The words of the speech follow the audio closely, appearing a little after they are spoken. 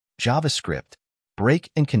JavaScript,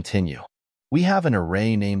 break and continue. We have an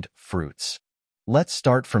array named fruits. Let's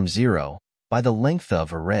start from 0 by the length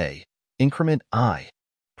of array, increment I.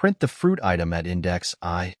 Print the fruit item at index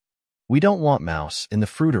I. We don't want mouse in the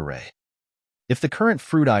fruit array. If the current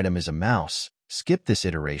fruit item is a mouse, skip this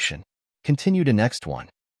iteration. Continue to next one.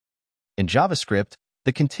 In JavaScript,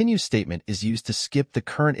 the continue statement is used to skip the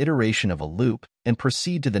current iteration of a loop and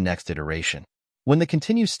proceed to the next iteration. When the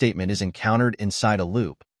continue statement is encountered inside a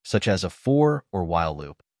loop, such as a for or while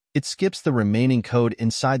loop, it skips the remaining code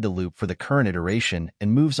inside the loop for the current iteration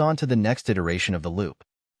and moves on to the next iteration of the loop.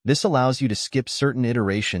 This allows you to skip certain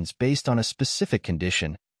iterations based on a specific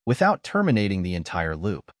condition without terminating the entire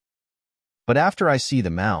loop. But after I see the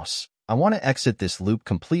mouse, I want to exit this loop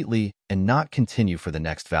completely and not continue for the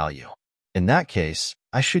next value. In that case,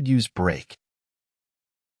 I should use break.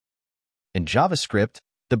 In JavaScript,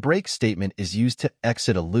 the break statement is used to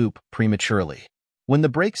exit a loop prematurely. When the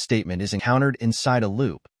break statement is encountered inside a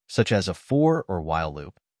loop, such as a for or while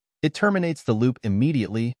loop, it terminates the loop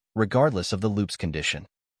immediately, regardless of the loop's condition.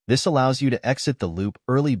 This allows you to exit the loop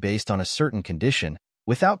early based on a certain condition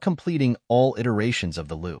without completing all iterations of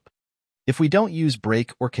the loop. If we don't use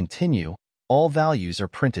break or continue, all values are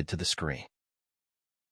printed to the screen.